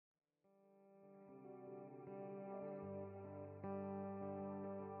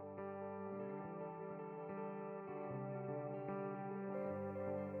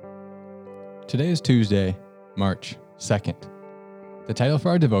Today is Tuesday, March 2nd. The title for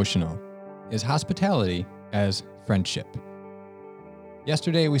our devotional is Hospitality as Friendship.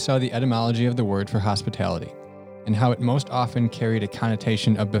 Yesterday, we saw the etymology of the word for hospitality and how it most often carried a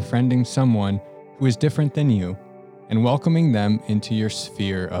connotation of befriending someone who is different than you and welcoming them into your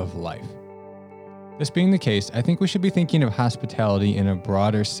sphere of life. This being the case, I think we should be thinking of hospitality in a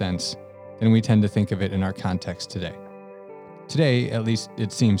broader sense than we tend to think of it in our context today. Today, at least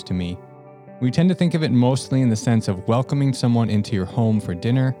it seems to me, we tend to think of it mostly in the sense of welcoming someone into your home for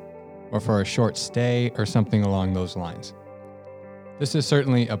dinner or for a short stay or something along those lines. This is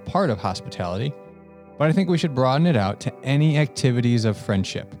certainly a part of hospitality, but I think we should broaden it out to any activities of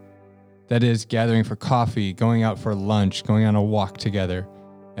friendship. That is, gathering for coffee, going out for lunch, going on a walk together,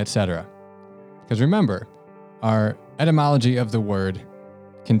 etc. Because remember, our etymology of the word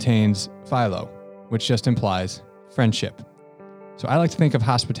contains philo, which just implies friendship. So I like to think of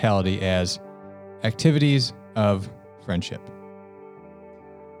hospitality as activities of friendship.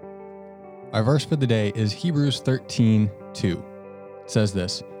 Our verse for the day is Hebrews 13:2. It says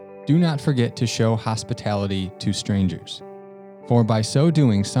this, "Do not forget to show hospitality to strangers, for by so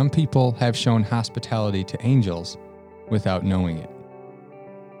doing some people have shown hospitality to angels without knowing it."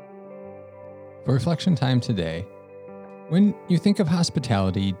 For reflection time today, when you think of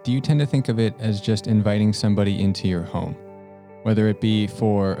hospitality, do you tend to think of it as just inviting somebody into your home, whether it be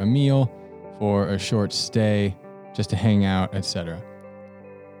for a meal, for a short stay, just to hang out, etc.?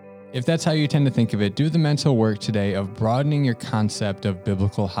 If that's how you tend to think of it, do the mental work today of broadening your concept of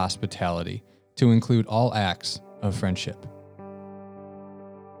biblical hospitality to include all acts of friendship.